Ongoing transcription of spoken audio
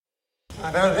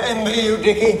I don't envy you,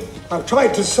 Dickie. I've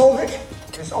tried to solve it.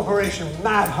 This Operation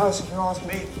Madhouse, if you ask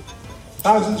me.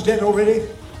 Thousands dead already.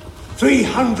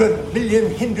 300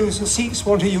 million Hindus and Sikhs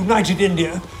want a united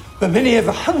India, but many of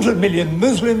the 100 million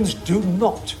Muslims do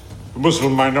not. The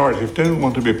Muslim minorities don't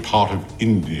want to be part of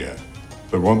India.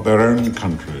 They want their own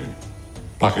country,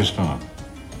 Pakistan.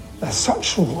 There's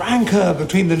such rancor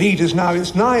between the leaders now,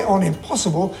 it's nigh on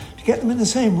impossible to get them in the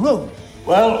same room.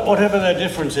 Well, whatever their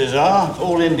differences are,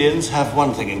 all Indians have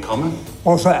one thing in common.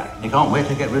 What's that? They can't wait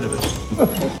to get rid of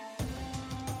us.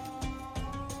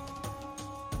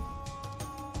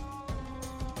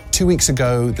 2 weeks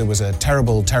ago, there was a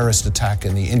terrible terrorist attack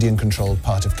in the Indian-controlled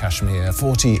part of Kashmir.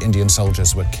 40 Indian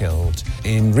soldiers were killed.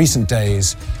 In recent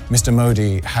days, Mr.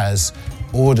 Modi has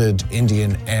ordered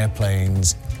Indian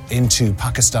airplanes into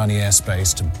Pakistani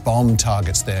airspace to bomb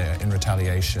targets there in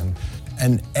retaliation.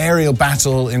 An aerial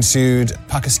battle ensued.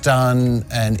 Pakistan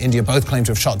and India both claim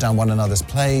to have shot down one another's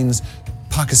planes.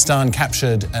 Pakistan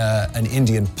captured an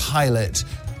Indian pilot.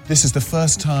 This is the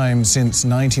first time since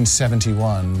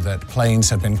 1971 that planes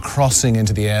have been crossing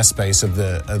into the airspace of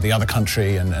the other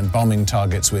country and bombing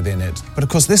targets within it. But of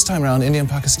course, this time around, India and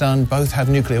Pakistan both have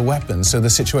nuclear weapons, so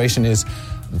the situation is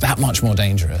that much more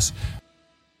dangerous.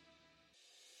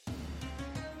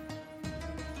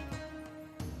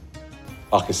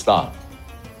 Pakistan,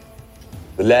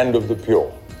 the land of the pure.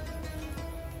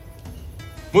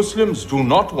 Muslims do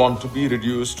not want to be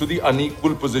reduced to the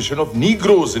unequal position of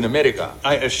Negroes in America.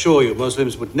 I assure you,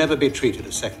 Muslims would never be treated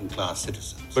as second-class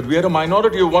citizens. But we are a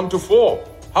minority of 1 to 4.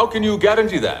 How can you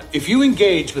guarantee that? If you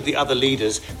engage with the other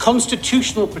leaders,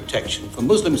 constitutional protection for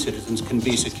Muslim citizens can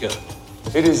be secured.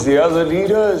 It is the other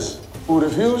leaders who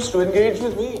refuse to engage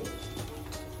with me.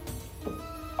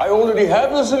 I already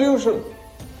have the solution.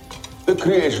 The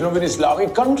creation of an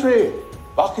Islamic country,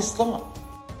 Pakistan.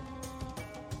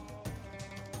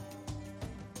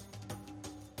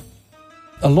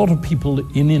 A lot of people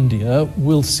in India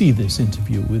will see this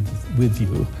interview with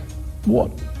you.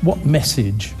 What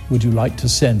message would you like to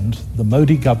send the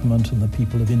Modi government and the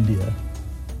people of India?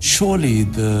 Surely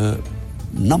the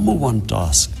number one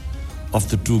task of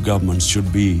the two governments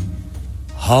should be,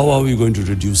 how are we going to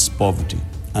reduce poverty?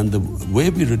 And the way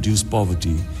we reduce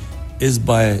poverty is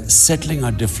by settling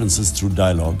our differences through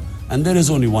dialogue. And there is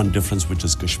only one difference, which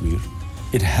is Kashmir.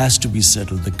 It has to be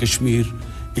settled. The Kashmir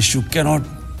issue cannot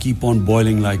keep on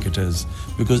boiling like it is,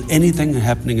 because anything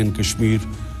happening in Kashmir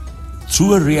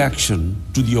through a reaction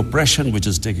to the oppression which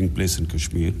is taking place in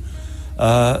Kashmir,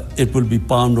 it will be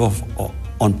palmed off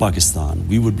on Pakistan.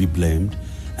 We would be blamed,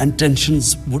 and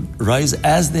tensions would rise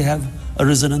as they have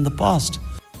arisen in the past.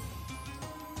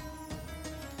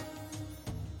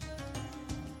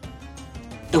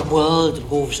 The world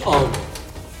moves on.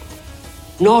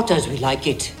 Not as we like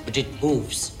it, but it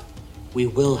moves. We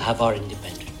will have our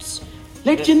independence.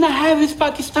 Let Jinnah have his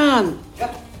Pakistan.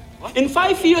 In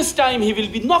 5 years' time, he will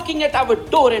be knocking at our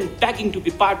door and begging to be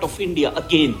part of India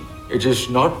again. It is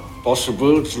not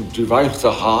possible to divide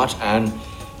the heart and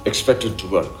expect it to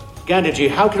work. Gandhiji,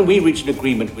 how can we reach an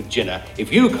agreement with Jinnah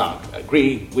if you can't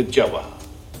agree with Jawahar?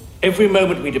 Every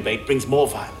moment we debate brings more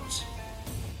violence.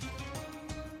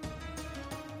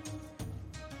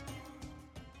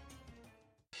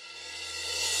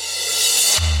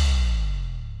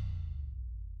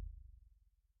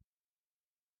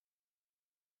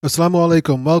 Assalamu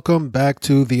alaikum. Welcome back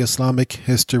to the Islamic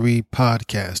History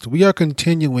Podcast. We are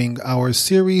continuing our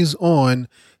series on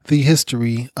the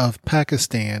history of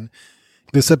Pakistan.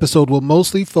 This episode will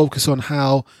mostly focus on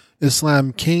how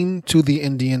Islam came to the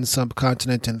Indian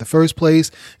subcontinent in the first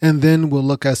place, and then we'll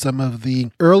look at some of the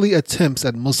early attempts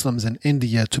at Muslims in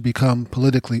India to become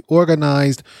politically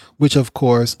organized, which of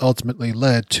course ultimately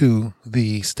led to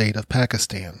the state of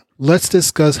Pakistan. Let's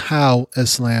discuss how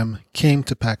Islam came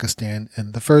to Pakistan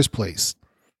in the first place.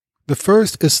 The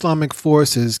first Islamic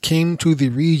forces came to the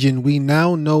region we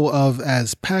now know of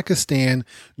as Pakistan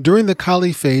during the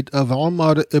Caliphate of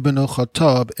Umar ibn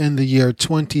Khattab in the year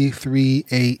 23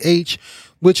 AH,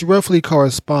 which roughly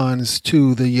corresponds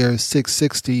to the year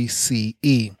 660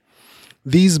 CE.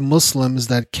 These Muslims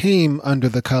that came under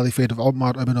the Caliphate of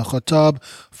Umar ibn Khattab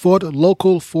fought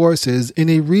local forces in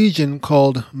a region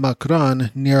called Makran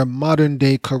near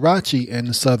modern-day Karachi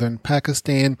in southern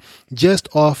Pakistan, just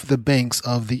off the banks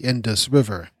of the Indus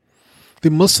River.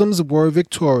 The Muslims were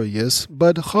victorious,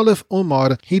 but Caliph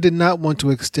Umar, he did not want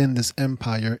to extend this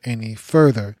empire any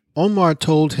further. Omar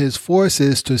told his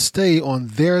forces to stay on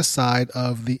their side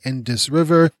of the Indus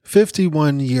River.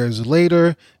 51 years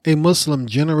later, a Muslim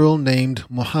general named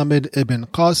Muhammad ibn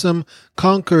Qasim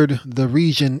conquered the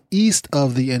region east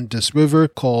of the Indus River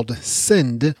called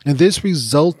Sindh, and this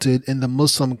resulted in the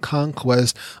Muslim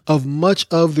conquest of much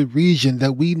of the region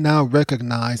that we now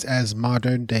recognize as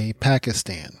modern-day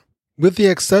Pakistan. With the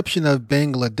exception of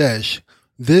Bangladesh,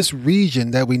 this region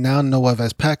that we now know of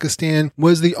as Pakistan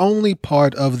was the only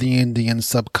part of the Indian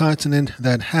subcontinent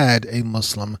that had a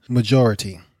Muslim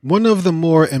majority. One of the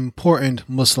more important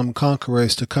Muslim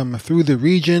conquerors to come through the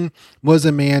region was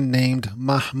a man named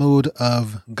Mahmud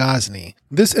of Ghazni.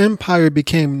 This empire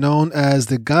became known as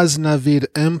the Ghaznavid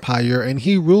Empire, and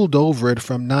he ruled over it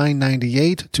from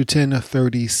 998 to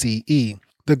 1030 CE.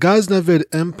 The Ghaznavid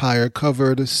Empire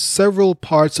covered several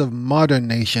parts of modern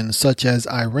nations such as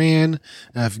Iran,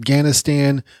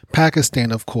 Afghanistan,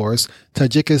 Pakistan of course,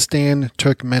 Tajikistan,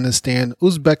 Turkmenistan,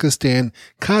 Uzbekistan,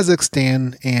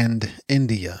 Kazakhstan, and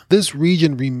India. This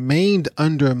region remained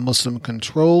under Muslim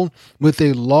control with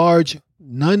a large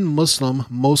non-Muslim,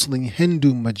 mostly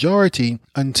Hindu majority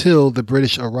until the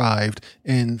British arrived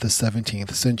in the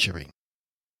 17th century.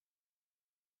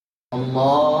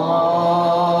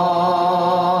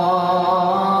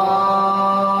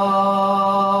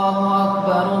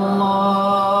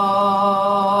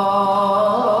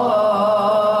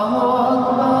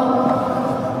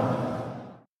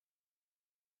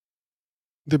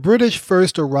 The British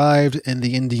first arrived in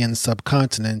the Indian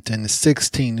subcontinent in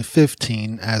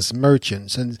 1615 as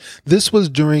merchants, and this was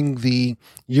during the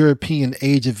European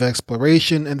Age of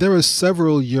Exploration, and there were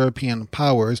several European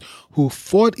powers who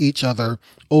fought each other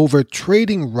over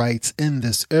trading rights in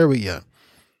this area.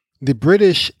 The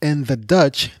British and the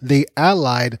Dutch, they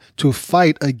allied to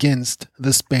fight against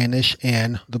the Spanish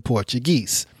and the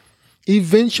Portuguese.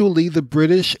 Eventually, the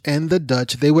British and the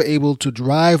Dutch, they were able to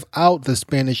drive out the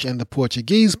Spanish and the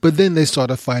Portuguese, but then they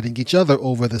started fighting each other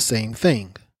over the same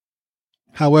thing.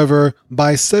 However,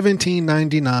 by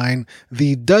 1799,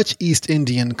 the Dutch East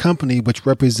Indian Company, which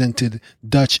represented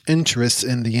Dutch interests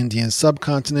in the Indian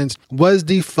subcontinent, was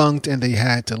defunct and they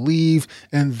had to leave,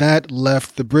 and that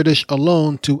left the British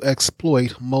alone to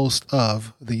exploit most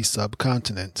of the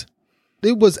subcontinent.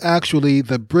 It was actually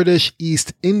the British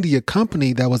East India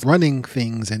Company that was running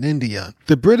things in India.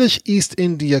 The British East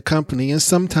India Company, and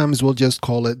sometimes we'll just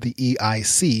call it the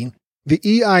EIC. The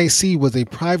EIC was a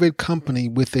private company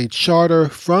with a charter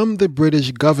from the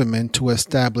British government to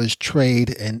establish trade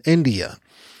in India.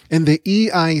 In the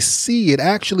EIC, it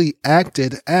actually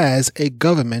acted as a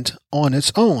government on its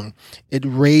own. It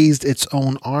raised its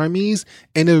own armies,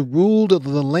 and it ruled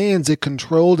the lands it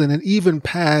controlled, and it even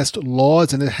passed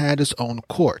laws, and it had its own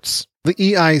courts. The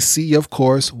EIC, of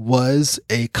course, was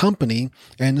a company,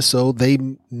 and so they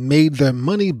made their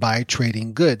money by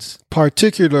trading goods,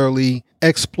 particularly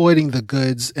exploiting the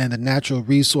goods and the natural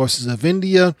resources of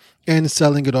India and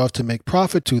selling it off to make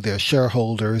profit to their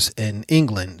shareholders in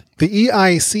England. The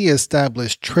EIC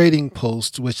established trading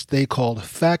posts, which they called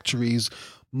factories,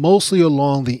 mostly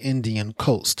along the Indian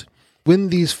coast. When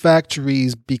these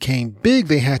factories became big,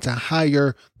 they had to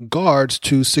hire guards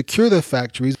to secure the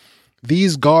factories.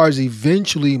 These guards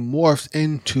eventually morphed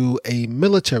into a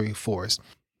military force.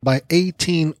 By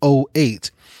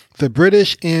 1808, the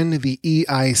British and the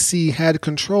EIC had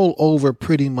control over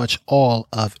pretty much all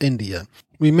of India.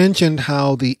 We mentioned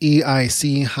how the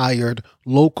EIC hired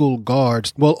local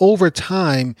guards. Well, over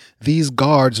time, these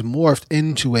guards morphed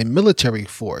into a military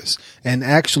force and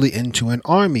actually into an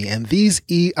army. And these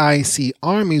EIC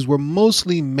armies were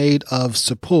mostly made of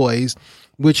sepoys,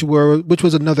 which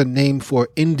was another name for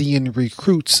Indian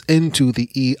recruits into the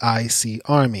EIC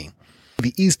army.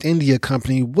 The East India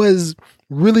Company was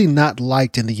really not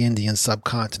liked in the Indian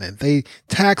subcontinent. They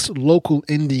taxed local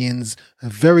Indians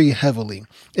very heavily,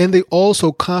 and they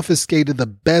also confiscated the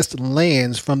best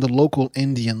lands from the local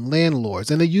Indian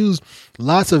landlords, and they used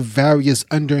lots of various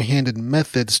underhanded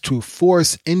methods to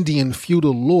force Indian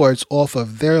feudal lords off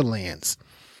of their lands.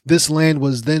 This land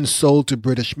was then sold to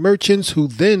British merchants, who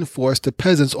then forced the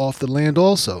peasants off the land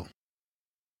also.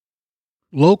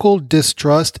 Local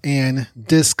distrust and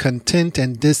discontent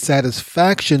and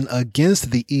dissatisfaction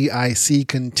against the EIC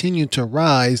continued to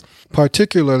rise,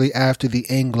 particularly after the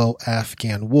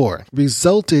Anglo-Afghan War,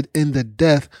 resulted in the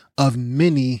death of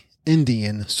many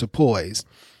Indian sepoys.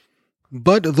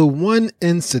 But the one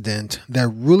incident that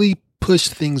really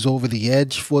pushed things over the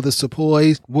edge for the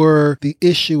sepoys were the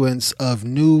issuance of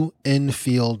new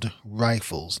Enfield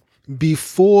rifles.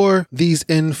 Before these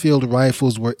Enfield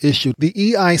rifles were issued, the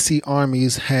EIC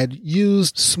armies had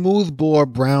used smoothbore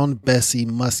Brown Bessie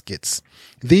muskets.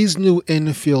 These new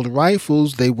Enfield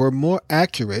rifles, they were more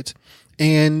accurate,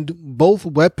 and both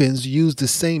weapons used the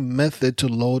same method to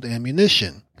load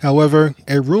ammunition. However,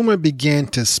 a rumor began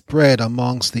to spread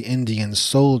amongst the Indian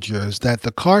soldiers that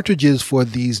the cartridges for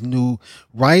these new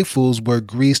rifles were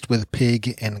greased with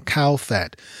pig and cow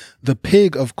fat. The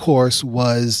pig, of course,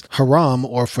 was haram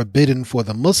or forbidden for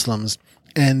the Muslims,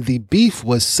 and the beef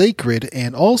was sacred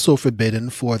and also forbidden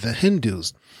for the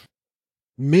Hindus.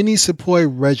 Many sepoy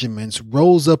regiments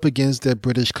rose up against their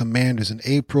British commanders in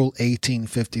April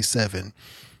 1857.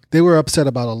 They were upset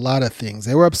about a lot of things.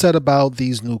 They were upset about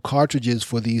these new cartridges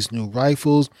for these new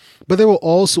rifles, but they were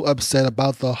also upset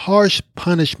about the harsh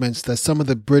punishments that some of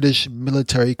the British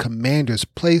military commanders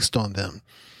placed on them.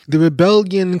 The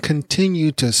rebellion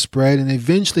continued to spread and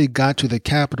eventually got to the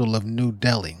capital of New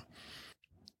Delhi.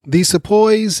 The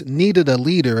sepoys needed a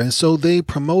leader, and so they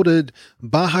promoted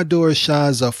Bahadur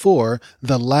Shah Zafar,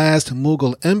 the last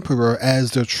Mughal emperor,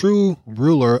 as the true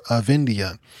ruler of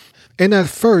India. And at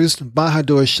first,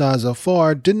 Bahadur Shah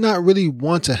Zafar did not really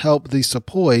want to help the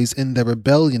sepoys in their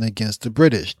rebellion against the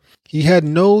British. He had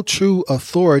no true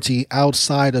authority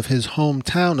outside of his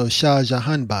hometown of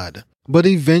Shahjahanabad. But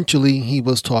eventually he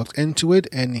was talked into it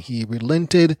and he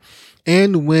relented.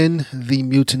 And when the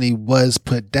mutiny was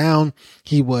put down,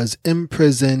 he was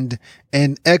imprisoned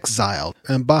and exiled.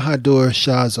 And Bahadur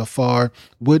Shah Zafar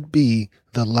would be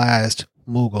the last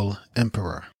Mughal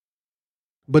emperor.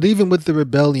 But even with the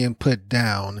rebellion put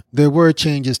down, there were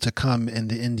changes to come in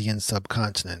the Indian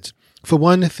subcontinent. For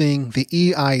one thing, the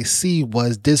EIC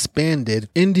was disbanded.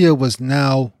 India was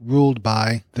now ruled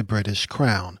by the British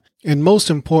Crown. And most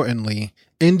importantly,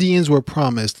 Indians were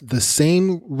promised the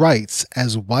same rights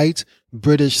as white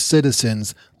British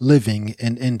citizens living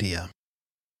in India.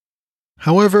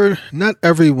 However, not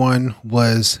everyone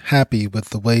was happy with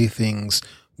the way things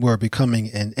were becoming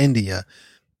in India.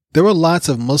 There were lots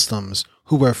of Muslims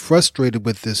who were frustrated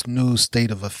with this new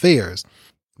state of affairs.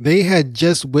 They had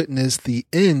just witnessed the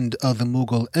end of the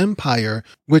Mughal Empire,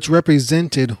 which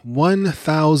represented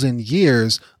 1,000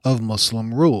 years of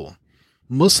Muslim rule.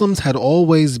 Muslims had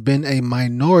always been a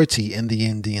minority in the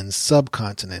Indian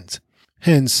subcontinent.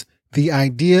 Hence, the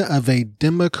idea of a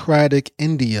democratic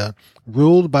India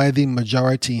ruled by the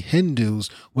majority Hindus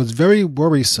was very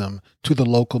worrisome to the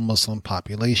local Muslim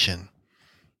population.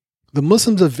 The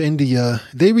Muslims of India,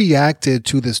 they reacted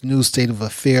to this new state of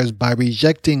affairs by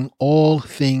rejecting all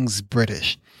things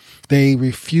British. They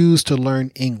refused to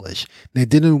learn English. They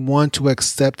didn't want to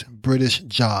accept British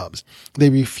jobs. They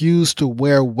refused to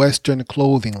wear Western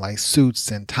clothing like suits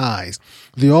and ties.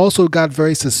 They also got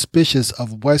very suspicious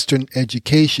of Western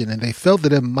education, and they felt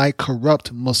that it might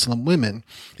corrupt Muslim women.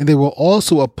 And they were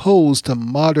also opposed to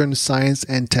modern science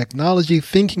and technology,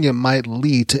 thinking it might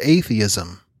lead to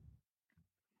atheism.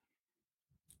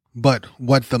 But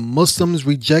what the Muslims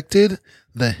rejected,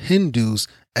 the Hindus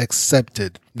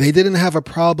accepted. They didn't have a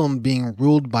problem being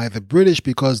ruled by the British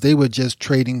because they were just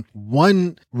trading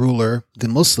one ruler, the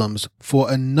Muslims,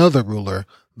 for another ruler,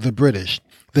 the British.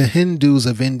 The Hindus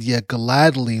of India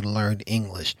gladly learned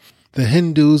English. The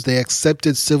Hindus, they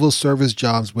accepted civil service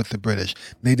jobs with the British.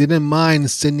 They didn't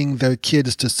mind sending their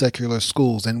kids to secular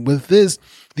schools. And with this,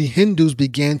 the Hindus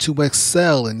began to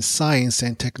excel in science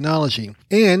and technology.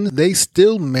 And they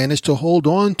still managed to hold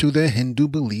on to their Hindu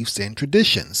beliefs and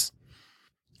traditions.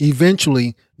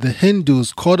 Eventually, the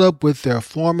Hindus caught up with their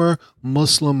former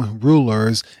Muslim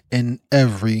rulers in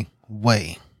every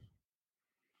way.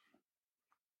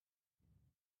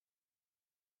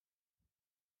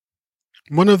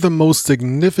 One of the most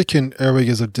significant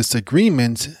areas of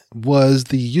disagreement was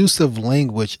the use of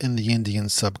language in the Indian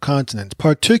subcontinent,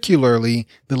 particularly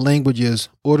the languages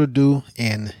Urdu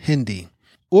and Hindi.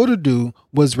 Urdu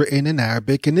was written in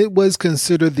Arabic and it was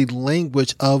considered the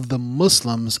language of the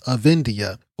Muslims of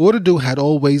India. Urdu had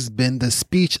always been the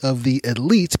speech of the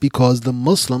elite because the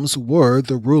Muslims were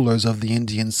the rulers of the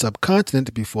Indian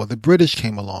subcontinent before the British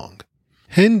came along.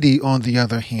 Hindi, on the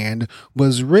other hand,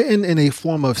 was written in a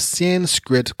form of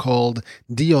Sanskrit called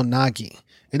Devanagari,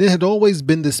 and it had always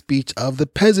been the speech of the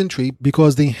peasantry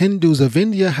because the Hindus of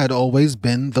India had always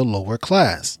been the lower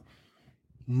class.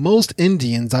 Most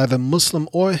Indians, either Muslim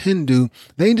or Hindu,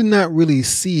 they did not really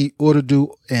see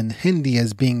Urdu and Hindi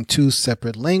as being two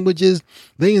separate languages.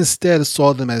 They instead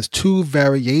saw them as two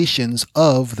variations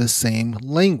of the same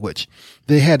language.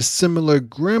 They had similar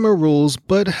grammar rules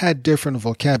but had different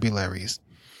vocabularies.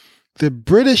 The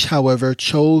British, however,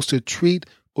 chose to treat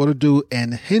Urdu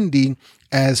and Hindi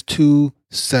as two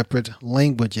separate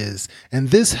languages, and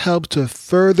this helped to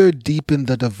further deepen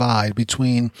the divide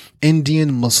between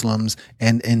Indian Muslims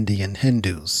and Indian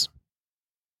Hindus.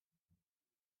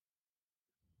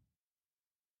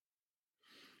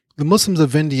 The Muslims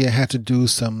of India had to do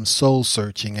some soul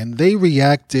searching, and they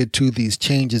reacted to these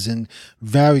changes in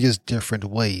various different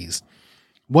ways.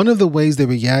 One of the ways they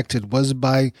reacted was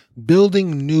by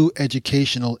building new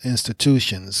educational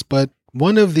institutions, but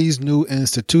one of these new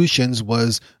institutions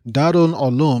was Darul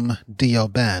Uloom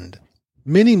Deoband.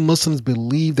 Many Muslims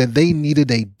believed that they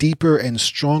needed a deeper and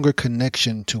stronger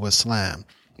connection to Islam.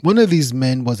 One of these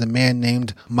men was a man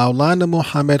named Maulana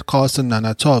Muhammad Qasim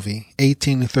Nanatovi,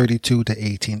 1832 to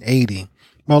 1880.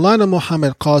 Maulana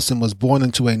Muhammad Qasim was born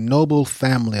into a noble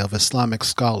family of Islamic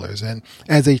scholars, and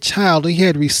as a child he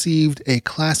had received a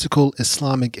classical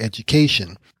Islamic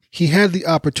education. He had the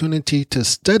opportunity to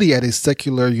study at a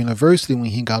secular university when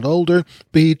he got older,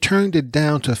 but he turned it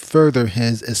down to further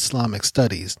his Islamic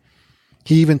studies.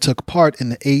 He even took part in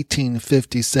the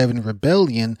 1857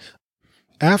 rebellion.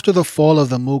 After the fall of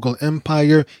the Mughal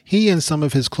Empire, he and some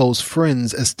of his close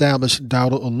friends established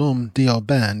Darul Uloom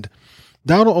Deoband.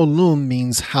 Darul Uloom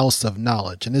means house of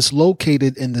knowledge, and is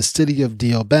located in the city of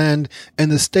Deoband in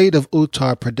the state of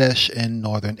Uttar Pradesh in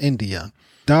northern India.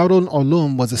 Darul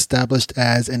Uloom was established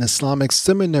as an Islamic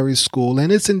seminary school,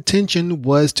 and its intention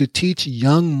was to teach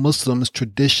young Muslims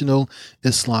traditional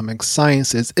Islamic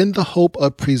sciences in the hope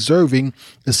of preserving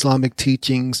Islamic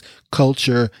teachings,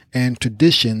 culture, and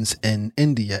traditions in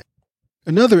India.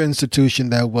 Another institution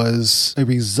that was a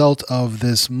result of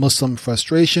this Muslim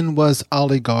frustration was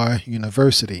Aligarh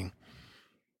University.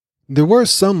 There were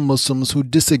some Muslims who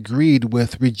disagreed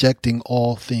with rejecting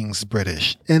all things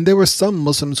British, and there were some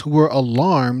Muslims who were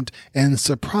alarmed and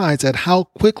surprised at how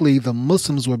quickly the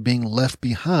Muslims were being left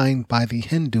behind by the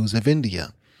Hindus of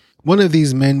India. One of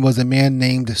these men was a man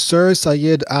named Sir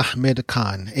Syed Ahmed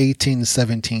Khan,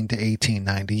 1817 to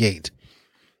 1898.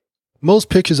 Most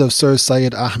pictures of Sir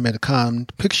Syed Ahmed Khan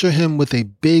picture him with a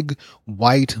big,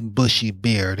 white, bushy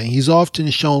beard, and he's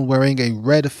often shown wearing a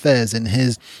red fez and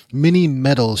his many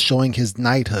medals showing his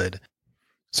knighthood.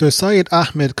 Sir Syed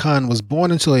Ahmed Khan was born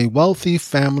into a wealthy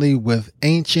family with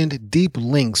ancient, deep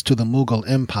links to the Mughal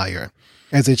Empire.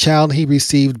 As a child, he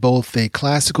received both a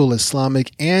classical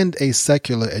Islamic and a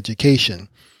secular education.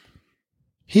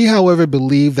 He, however,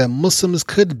 believed that Muslims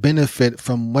could benefit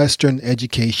from Western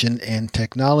education and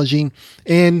technology,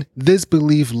 and this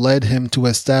belief led him to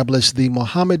establish the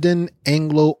Mohammedan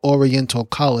Anglo-Oriental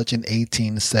College in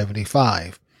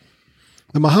 1875.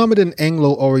 The Mohammedan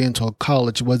Anglo-Oriental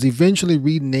College was eventually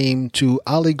renamed to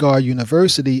Aligarh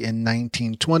University in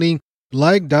 1920.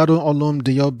 Like Darul Uloom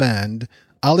Deoband,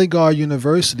 Aligarh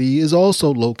University is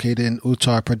also located in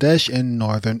Uttar Pradesh in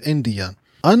northern India.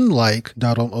 Unlike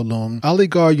Darul Uloom,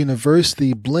 Aligarh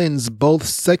University blends both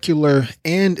secular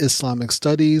and Islamic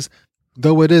studies,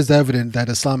 though it is evident that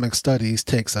Islamic studies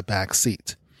takes a back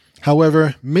seat.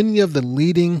 However, many of the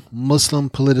leading Muslim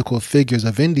political figures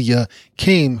of India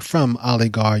came from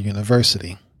Aligarh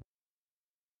University.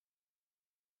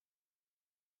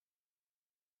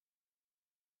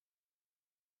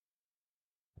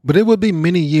 But it would be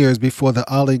many years before the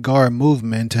Aligarh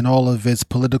movement and all of its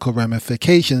political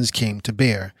ramifications came to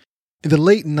bear. In the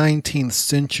late 19th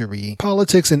century,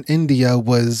 politics in India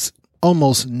was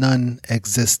almost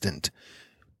non-existent.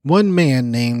 One man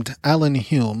named Alan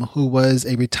Hume, who was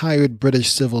a retired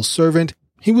British civil servant,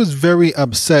 he was very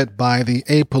upset by the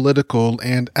apolitical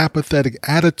and apathetic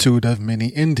attitude of many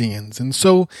Indians, and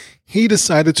so he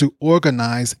decided to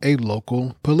organize a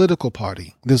local political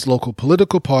party. This local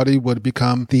political party would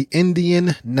become the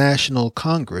Indian National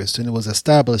Congress, and it was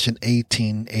established in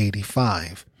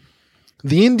 1885.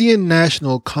 The Indian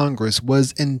National Congress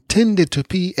was intended to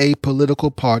be a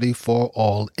political party for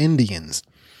all Indians.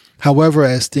 However,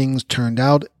 as things turned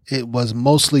out, it was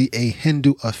mostly a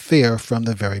Hindu affair from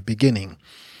the very beginning.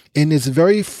 In its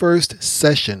very first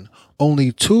session,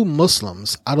 only 2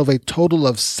 Muslims out of a total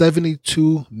of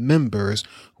 72 members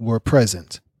were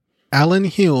present. Alan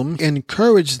Hume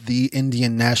encouraged the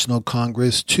Indian National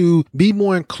Congress to be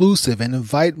more inclusive and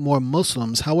invite more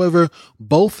Muslims. However,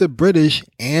 both the British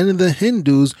and the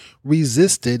Hindus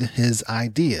resisted his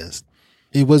ideas.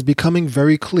 It was becoming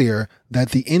very clear that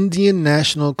the Indian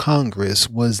National Congress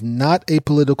was not a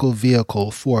political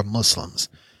vehicle for Muslims.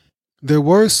 There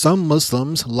were some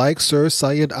Muslims, like Sir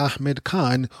Syed Ahmed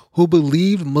Khan, who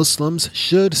believed Muslims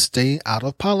should stay out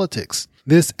of politics.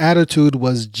 This attitude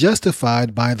was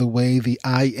justified by the way the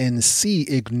INC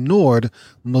ignored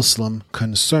Muslim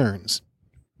concerns.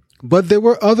 But there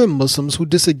were other Muslims who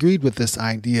disagreed with this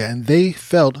idea, and they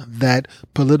felt that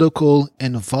political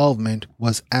involvement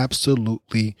was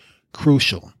absolutely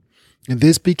crucial. And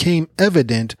this became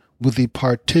evident with the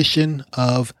Partition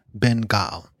of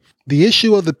Bengal. The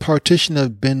issue of the Partition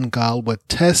of Bengal would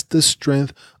test the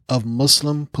strength of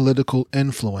Muslim political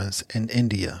influence in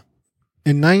India.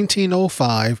 In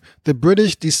 1905, the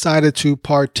British decided to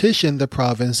partition the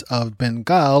province of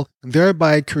Bengal,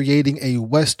 thereby creating a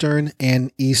western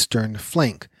and eastern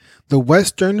flank. The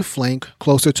western flank,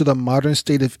 closer to the modern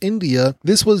state of India,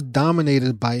 this was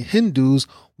dominated by Hindus,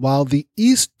 while the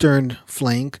eastern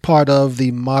flank, part of the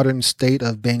modern state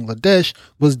of Bangladesh,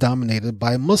 was dominated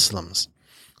by Muslims.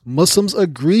 Muslims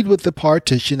agreed with the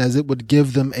partition as it would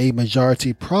give them a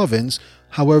majority province.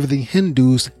 However, the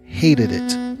Hindus hated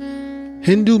it.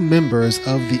 Hindu members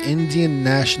of the Indian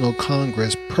National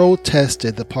Congress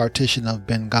protested the partition of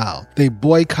Bengal. They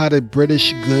boycotted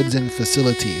British goods and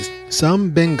facilities.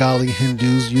 Some Bengali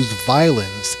Hindus used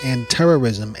violence and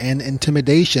terrorism and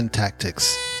intimidation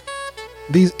tactics.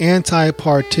 These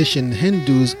anti-partition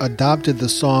Hindus adopted the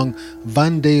song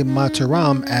Vande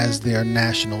Mataram as their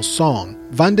national song.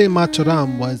 Vande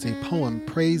Mataram was a poem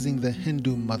praising the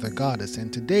Hindu mother goddess,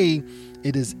 and today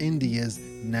it is India's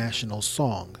national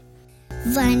song.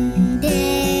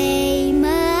 Vande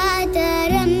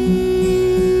Mataram,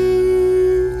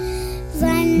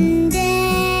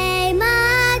 Vande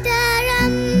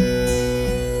Mataram,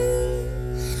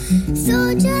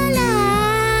 Sojalam,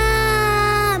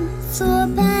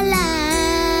 Sopala,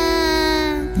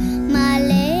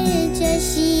 Maleja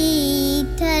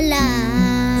Shitalam.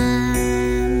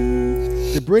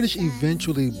 The British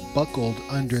eventually buckled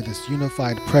under this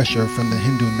unified pressure from the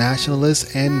Hindu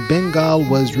nationalists, and Bengal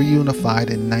was reunified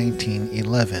in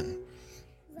 1911.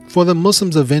 For the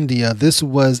Muslims of India, this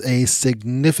was a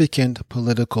significant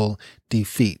political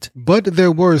defeat, but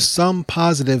there were some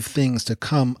positive things to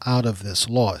come out of this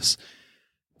loss.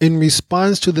 In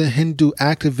response to the Hindu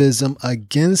activism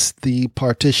against the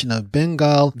partition of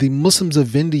Bengal, the Muslims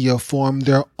of India formed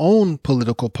their own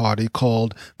political party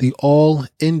called the All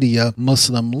India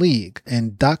Muslim League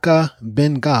in Dhaka,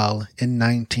 Bengal in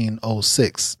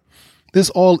 1906. This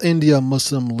All India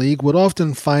Muslim League would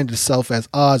often find itself at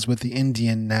odds with the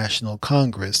Indian National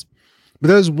Congress. But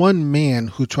there's one man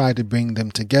who tried to bring them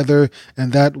together,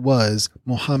 and that was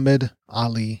Muhammad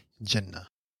Ali Jinnah.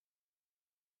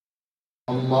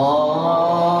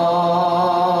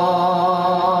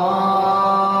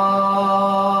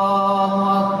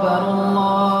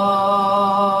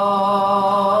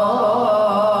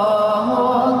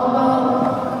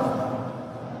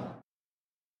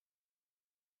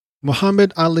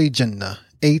 Muhammad Ali Jinnah,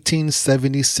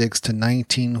 1876 to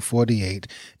 1948,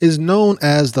 is known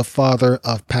as the father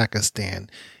of Pakistan,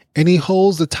 and he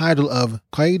holds the title of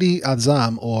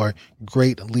Quaid-e-Azam, or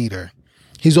Great Leader.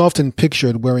 He's often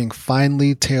pictured wearing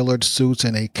finely tailored suits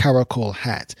and a caracol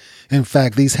hat. In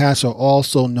fact, these hats are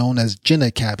also known as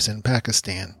Jinnah caps in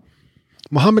Pakistan.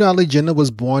 Muhammad Ali Jinnah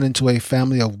was born into a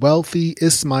family of wealthy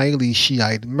Ismaili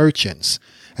Shiite merchants.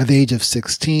 At the age of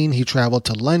 16, he traveled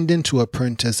to London to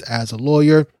apprentice as a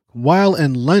lawyer. While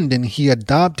in London, he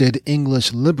adopted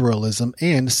English liberalism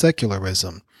and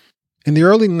secularism. In the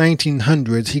early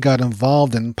 1900s, he got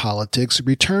involved in politics,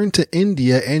 returned to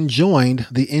India, and joined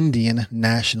the Indian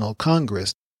National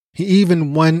Congress. He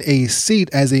even won a seat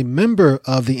as a member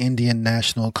of the Indian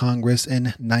National Congress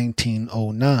in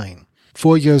 1909.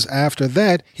 4 years after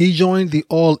that, he joined the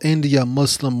All India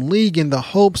Muslim League in the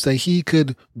hopes that he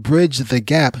could bridge the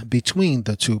gap between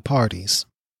the two parties.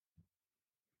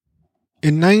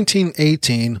 In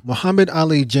 1918, Muhammad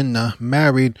Ali Jinnah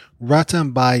married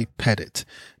Ratanbai Pettit.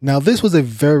 Now, this was a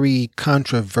very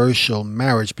controversial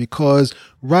marriage because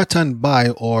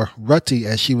Ratanbai, or Rati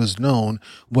as she was known,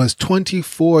 was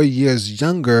 24 years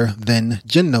younger than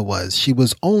Jinnah was. She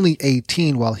was only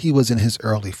 18 while he was in his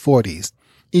early 40s.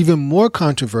 Even more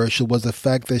controversial was the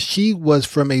fact that she was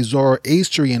from a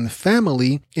Zoroastrian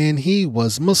family and he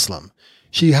was Muslim.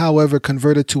 She, however,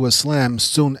 converted to Islam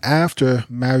soon after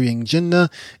marrying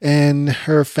Jinnah, and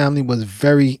her family was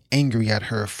very angry at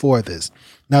her for this,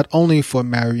 not only for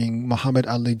marrying Muhammad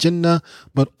Ali Jinnah,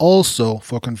 but also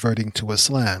for converting to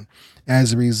Islam.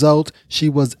 As a result, she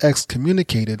was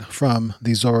excommunicated from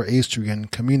the Zoroastrian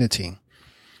community.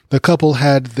 The couple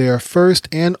had their first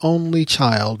and only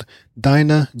child,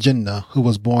 Dinah Jinnah, who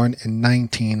was born in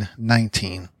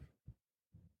 1919.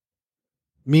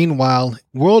 Meanwhile,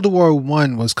 World War I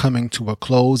was coming to a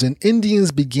close, and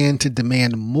Indians began to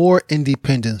demand more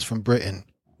independence from Britain.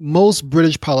 Most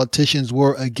British politicians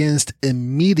were against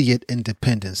immediate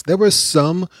independence. There were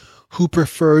some who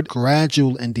preferred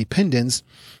gradual independence,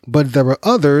 but there were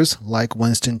others, like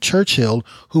Winston Churchill,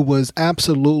 who was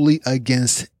absolutely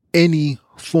against any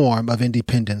form of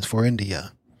independence for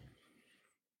India.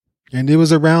 And it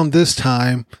was around this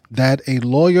time that a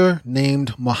lawyer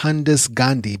named Mohandas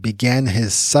Gandhi began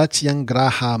his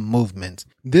Satyagraha movement.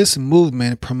 This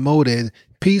movement promoted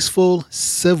peaceful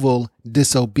civil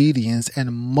disobedience,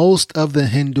 and most of the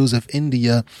Hindus of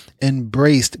India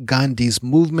embraced Gandhi's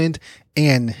movement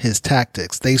and his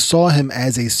tactics. They saw him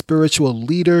as a spiritual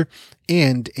leader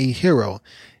and a hero.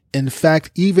 In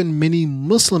fact, even many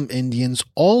Muslim Indians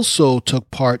also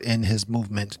took part in his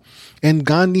movement. And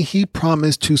Gandhi, he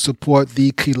promised to support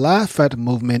the Khilafat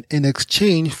movement in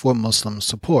exchange for Muslim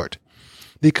support.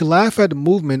 The Khilafat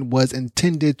movement was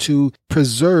intended to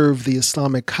preserve the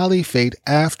Islamic Caliphate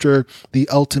after the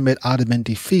ultimate Ottoman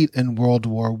defeat in World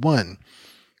War I.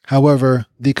 However,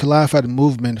 the Khilafat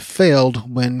movement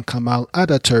failed when Kemal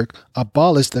Ataturk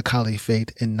abolished the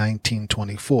Caliphate in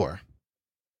 1924.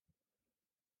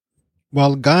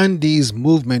 While Gandhi's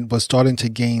movement was starting to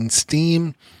gain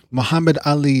steam, Muhammad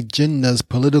Ali Jinnah's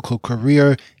political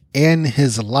career and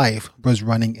his life was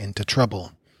running into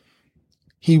trouble.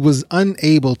 He was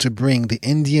unable to bring the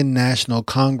Indian National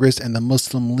Congress and the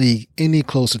Muslim League any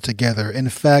closer together. In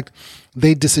fact,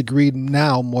 they disagreed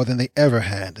now more than they ever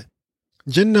had.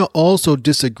 Jinnah also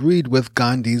disagreed with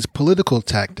Gandhi's political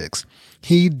tactics.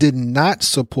 He did not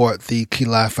support the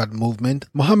Khilafat movement.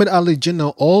 Muhammad Ali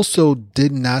Jinnah also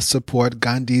did not support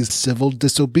Gandhi's civil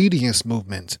disobedience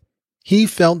movement. He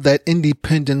felt that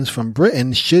independence from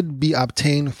Britain should be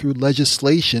obtained through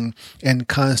legislation and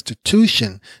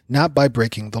constitution, not by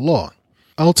breaking the law.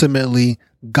 Ultimately,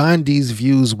 Gandhi's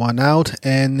views won out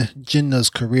and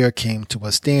Jinnah's career came to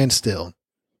a standstill.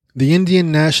 The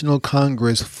Indian National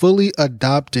Congress fully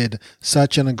adopted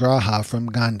Satyagraha from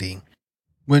Gandhi.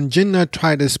 When Jinnah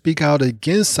tried to speak out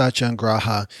against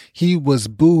Satyagraha, he was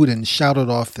booed and shouted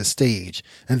off the stage,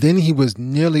 and then he was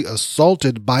nearly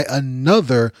assaulted by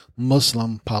another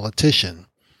Muslim politician.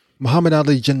 Muhammad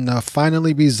Ali Jinnah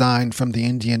finally resigned from the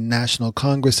Indian National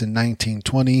Congress in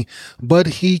 1920, but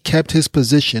he kept his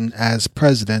position as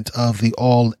president of the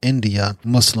All India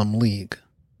Muslim League.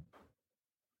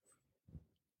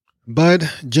 But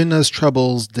Jinnah's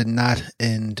troubles did not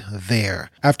end there.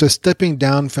 After stepping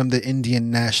down from the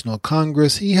Indian National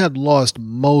Congress, he had lost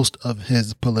most of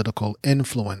his political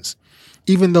influence.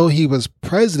 Even though he was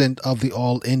president of the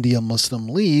All India Muslim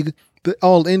League, the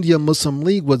All India Muslim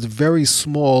League was very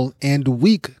small and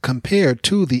weak compared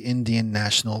to the Indian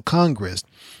National Congress.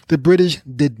 The British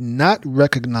did not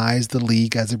recognize the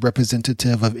League as a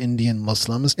representative of Indian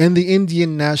Muslims, and the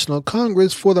Indian National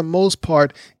Congress, for the most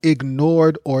part,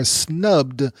 ignored or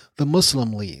snubbed the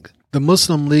Muslim League. The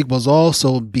Muslim League was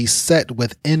also beset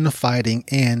with infighting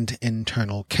and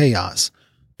internal chaos.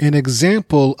 An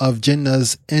example of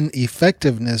Jinnah's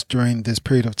ineffectiveness during this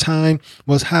period of time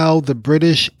was how the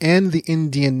British and the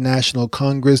Indian National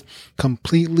Congress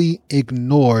completely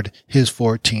ignored his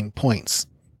 14 points.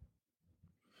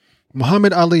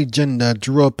 Muhammad Ali Jinnah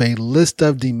drew up a list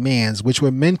of demands which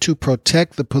were meant to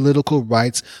protect the political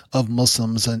rights of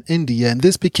Muslims in India, and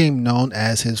this became known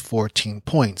as his 14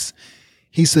 points.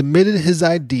 He submitted his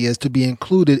ideas to be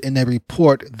included in a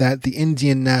report that the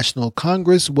Indian National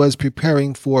Congress was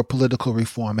preparing for political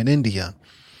reform in India.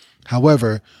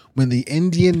 However, when the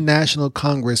Indian National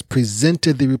Congress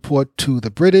presented the report to the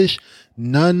British,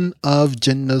 none of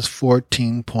Jinnah's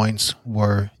 14 points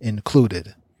were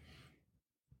included.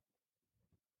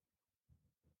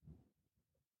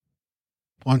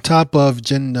 On top of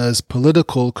Jinnah's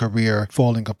political career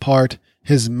falling apart,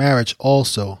 his marriage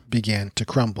also began to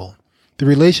crumble. The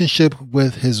relationship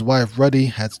with his wife Ruddy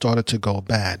had started to go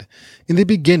bad. In the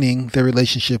beginning, their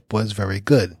relationship was very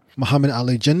good. Muhammad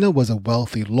Ali Jinnah was a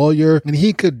wealthy lawyer, and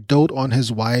he could dote on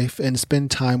his wife and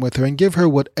spend time with her and give her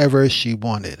whatever she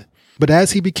wanted. But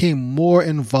as he became more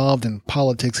involved in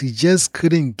politics, he just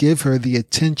couldn't give her the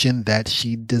attention that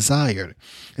she desired.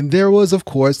 And there was, of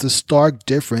course, the stark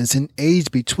difference in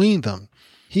age between them.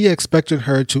 He expected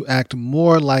her to act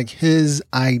more like his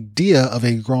idea of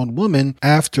a grown woman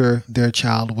after their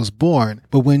child was born.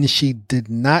 But when she did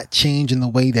not change in the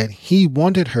way that he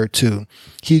wanted her to,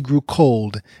 he grew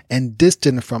cold and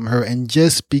distant from her and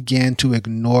just began to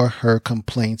ignore her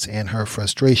complaints and her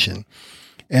frustration.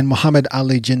 And Muhammad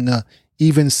Ali Jinnah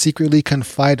even secretly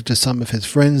confided to some of his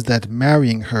friends that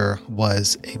marrying her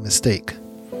was a mistake.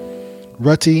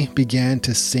 Rati began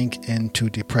to sink into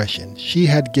depression. She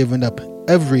had given up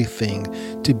everything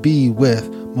to be with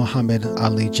Muhammad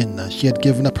Ali Jinnah. She had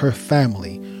given up her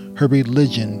family, her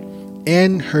religion,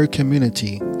 and her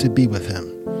community to be with him.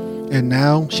 and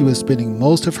now she was spending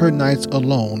most of her nights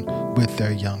alone with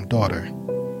their young daughter.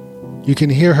 You can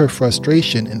hear her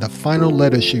frustration in the final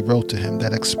letter she wrote to him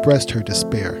that expressed her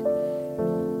despair.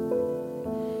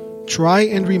 Try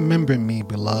and remember me,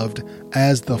 beloved,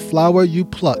 as the flower you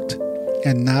plucked,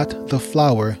 and not the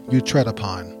flower you tread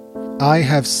upon. I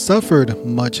have suffered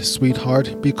much,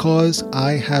 sweetheart, because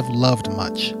I have loved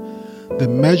much. The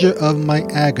measure of my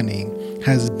agony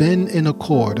has been in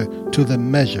accord to the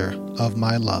measure of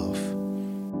my love.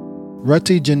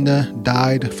 Rati Jinnah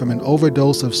died from an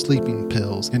overdose of sleeping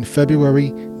pills in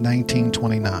February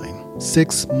 1929,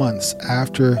 6 months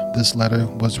after this letter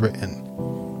was written.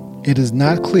 It is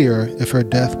not clear if her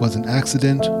death was an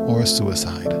accident or a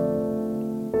suicide.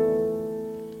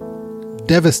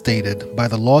 Devastated by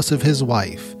the loss of his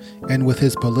wife and with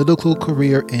his political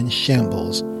career in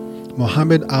shambles,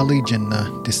 Muhammad Ali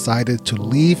Jinnah decided to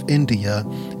leave India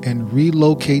and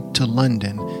relocate to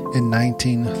London in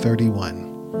 1931.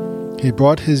 He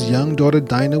brought his young daughter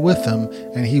Dinah with him,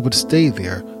 and he would stay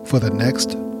there for the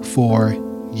next 4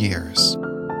 years.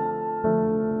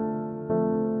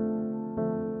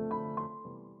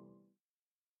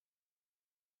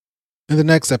 In the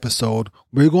next episode,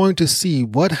 we're going to see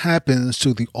what happens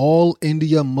to the All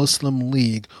India Muslim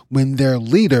League when their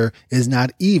leader is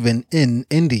not even in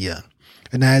India.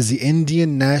 And as the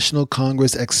Indian National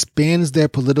Congress expands their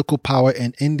political power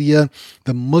in India,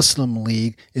 the Muslim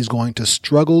League is going to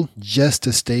struggle just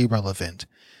to stay relevant.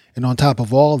 And on top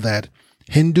of all that,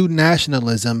 Hindu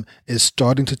nationalism is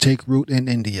starting to take root in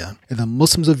India, and the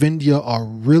Muslims of India are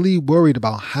really worried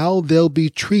about how they'll be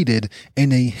treated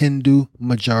in a Hindu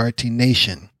majority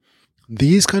nation.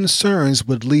 These concerns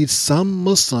would lead some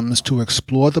Muslims to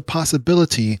explore the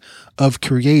possibility of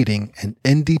creating an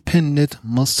independent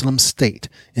Muslim state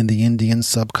in the Indian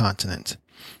subcontinent.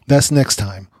 That's next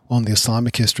time on the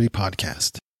Islamic History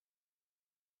Podcast.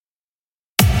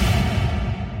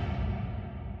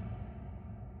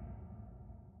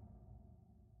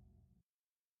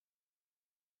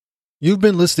 You've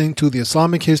been listening to the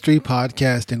Islamic History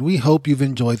Podcast, and we hope you've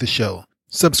enjoyed the show.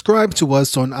 Subscribe to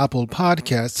us on Apple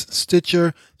Podcasts,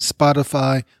 Stitcher,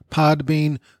 Spotify,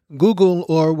 Podbean, Google,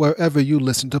 or wherever you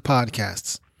listen to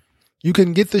podcasts. You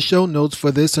can get the show notes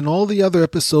for this and all the other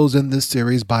episodes in this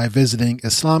series by visiting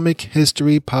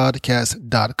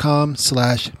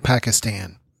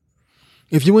IslamicHistoryPodcast.com/Pakistan.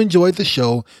 If you enjoyed the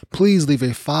show, please leave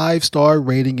a 5-star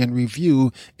rating and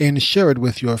review and share it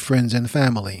with your friends and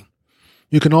family.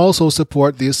 You can also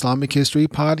support the Islamic History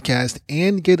Podcast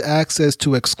and get access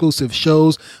to exclusive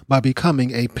shows by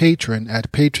becoming a patron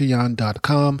at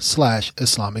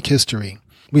patreon.com/IslamicHistory.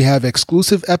 We have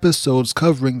exclusive episodes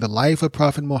covering the life of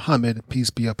Prophet Muhammad, peace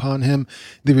be upon him,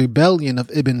 the rebellion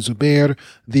of Ibn Zubayr,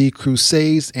 the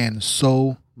Crusades, and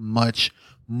so much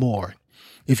more.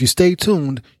 If you stay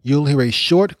tuned, you'll hear a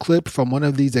short clip from one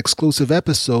of these exclusive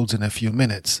episodes in a few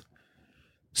minutes.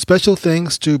 Special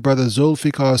thanks to Brother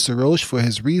Zulfikar Sarosh for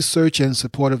his research and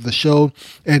support of the show,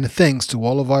 and thanks to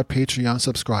all of our Patreon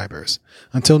subscribers.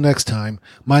 Until next time,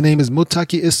 my name is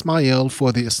Muttaqi Ismail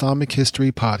for the Islamic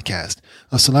History Podcast.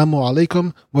 Assalamu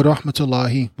alaikum wa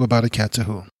rahmatullahi wa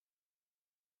barakatuhu.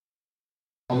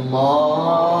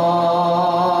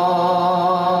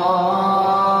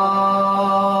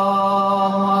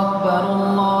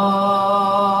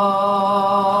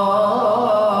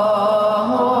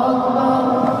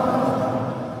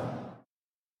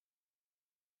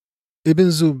 Ibn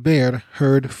Zubayr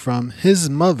heard from his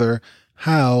mother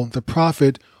how the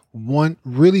Prophet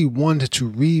really wanted to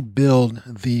rebuild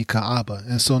the Kaaba.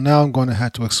 And so now I'm going to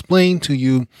have to explain to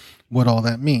you what all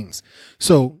that means.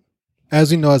 So, as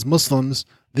we know as Muslims,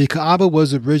 the Kaaba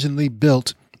was originally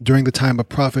built during the time of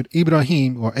Prophet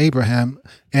Ibrahim or Abraham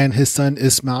and his son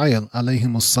Ismail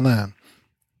alayhimus salam.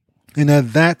 And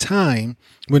at that time,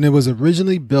 when it was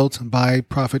originally built by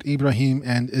Prophet Ibrahim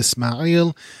and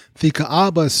Ismail, the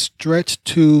Kaaba stretched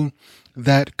to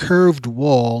that curved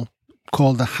wall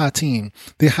called the Hatim.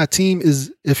 The Hatim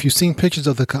is, if you've seen pictures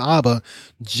of the Kaaba,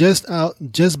 just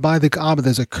by the Kaaba,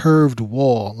 there's a curved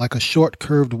wall, like a short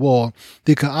curved wall.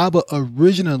 The Kaaba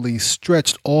originally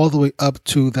stretched all the way up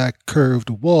to that curved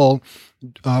wall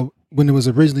when it was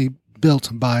originally built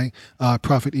by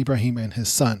Prophet Ibrahim and his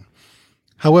son.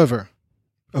 However,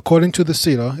 according to the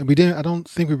Sirah, and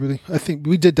I think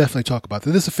we did definitely talk about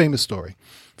this. This is a famous story.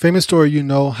 Famous story, you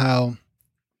know how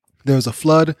there was a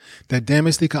flood that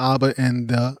damaged the Kaaba in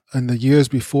the years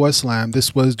before Islam.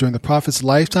 This was during the Prophet's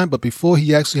lifetime, but before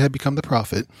he actually had become the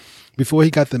Prophet, before he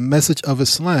got the message of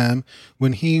Islam,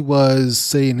 when he was,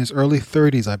 say, in his early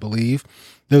 30s, I believe,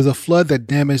 there was a flood that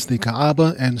damaged the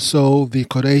Kaaba, and so the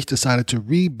Quraysh decided to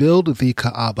rebuild the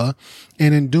Kaaba,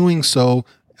 and in doing so,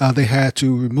 They had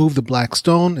to remove the black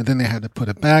stone, and then they had to put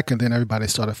it back, and then everybody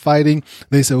started fighting.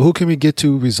 They said, well, who can we get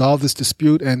to resolve this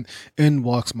dispute? And in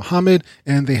walks Muhammad,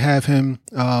 and they have him,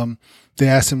 they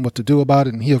asked him what to do about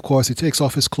it, and he, of course, he takes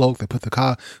off his cloak, they put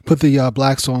the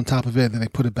black stone on top of it, and then they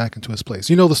put it back into its place.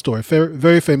 You know the story,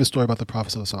 very famous story about the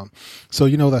Prophet ﷺ. So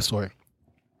you know that story.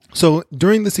 So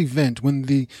during this event, when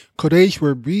the Quraysh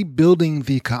were rebuilding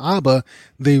the Kaaba,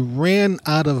 they ran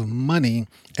out of money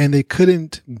and they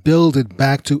couldn't build it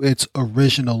back to its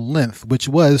original length, which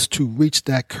was to reach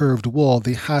that curved wall,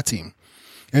 the Hatim.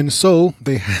 And so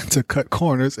they had to cut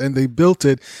corners and they built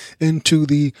it into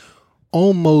the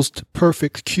almost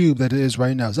perfect cube that it is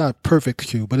right now. It's not a perfect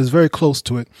cube, but it's very close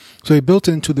to it. So they built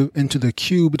it into the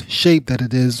cubed shape that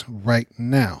it is right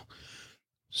now.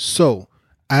 So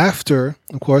after,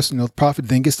 of course, the Prophet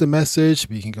then gets the message.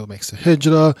 He can go make the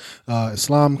hijrah.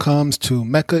 Islam comes to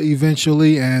Mecca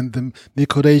eventually, and the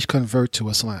Quraysh convert to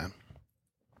Islam.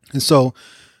 And so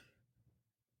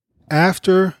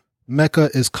after Mecca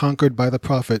is conquered by the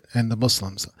Prophet and the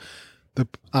Muslims,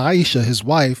 Aisha, his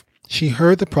wife, she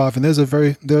heard the Prophet, and there's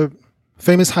a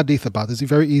famous hadith about this. It's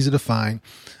very easy to find.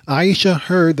 Aisha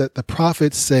heard that the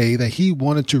Prophet say that he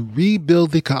wanted to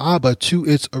rebuild the Kaaba to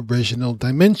its original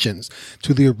dimensions,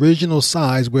 to the original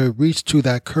size where it reached to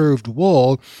that curved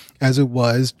wall as it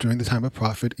was during the time of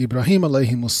Prophet Ibrahim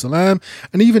alayhi salam,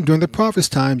 and even during the Prophet's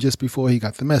time just before he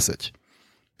got the message.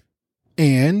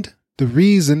 And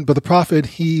but the Prophet,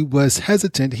 he was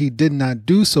hesitant. He did not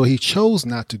do so. He chose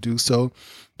not to do so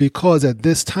because at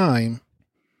this time,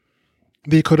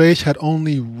 the Quraysh had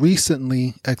only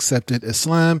recently accepted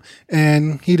Islam,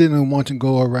 and he didn't want to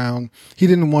go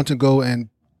and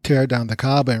tear down the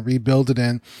Kaaba and rebuild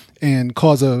it and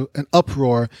cause an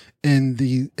uproar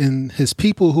in his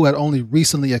people who had only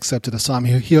recently accepted Islam.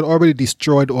 He had already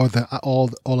destroyed all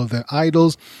of their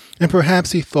idols, and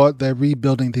perhaps he thought that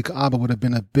rebuilding the Kaaba would have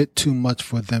been a bit too much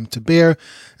for them to bear,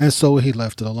 and so he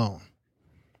left it alone.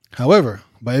 However,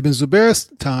 by Ibn Zubair's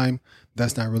time,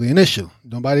 that's not really an issue.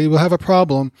 Nobody will have a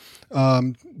problem.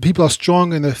 People are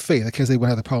strong in their faith. I can't say they would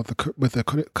have a problem with the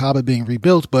Kaaba being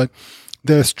rebuilt, but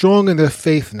they're strong in their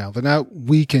faith now. They're not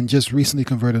weak and just recently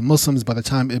converted Muslims by the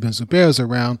time Ibn Zubair is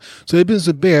around. So Ibn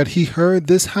Zubair, he heard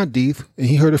this hadith, and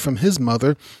he heard it from his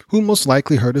mother, who most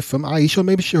likely heard it from Aisha.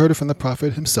 Maybe she heard it from the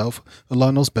Prophet himself.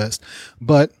 Allah knows best.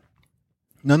 But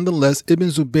nonetheless, Ibn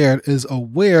Zubair is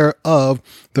aware of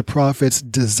the Prophet's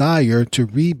desire to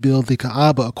rebuild the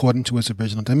Kaaba according to its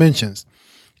original dimensions.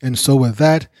 And so with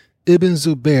that, Ibn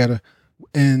Zubair,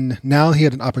 and now he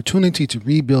had an opportunity to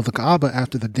rebuild the Kaaba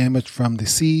after the damage from the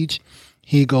siege.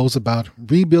 He goes about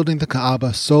rebuilding the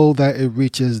Kaaba so that it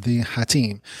reaches the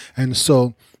Hatim. And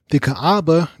so the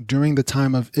Kaaba during the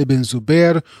time of Ibn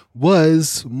Zubair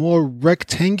was more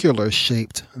rectangular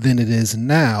shaped than it is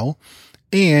now.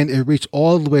 And it reached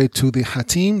all the way to the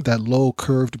Hatim, that low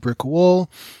curved brick wall.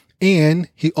 And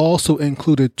he also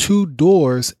included 2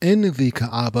 doors in the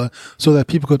Kaaba so that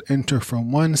people could enter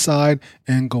from one side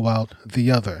and go out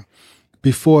the other.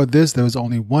 Before this, there was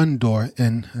only 1 door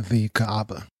in the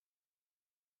Kaaba.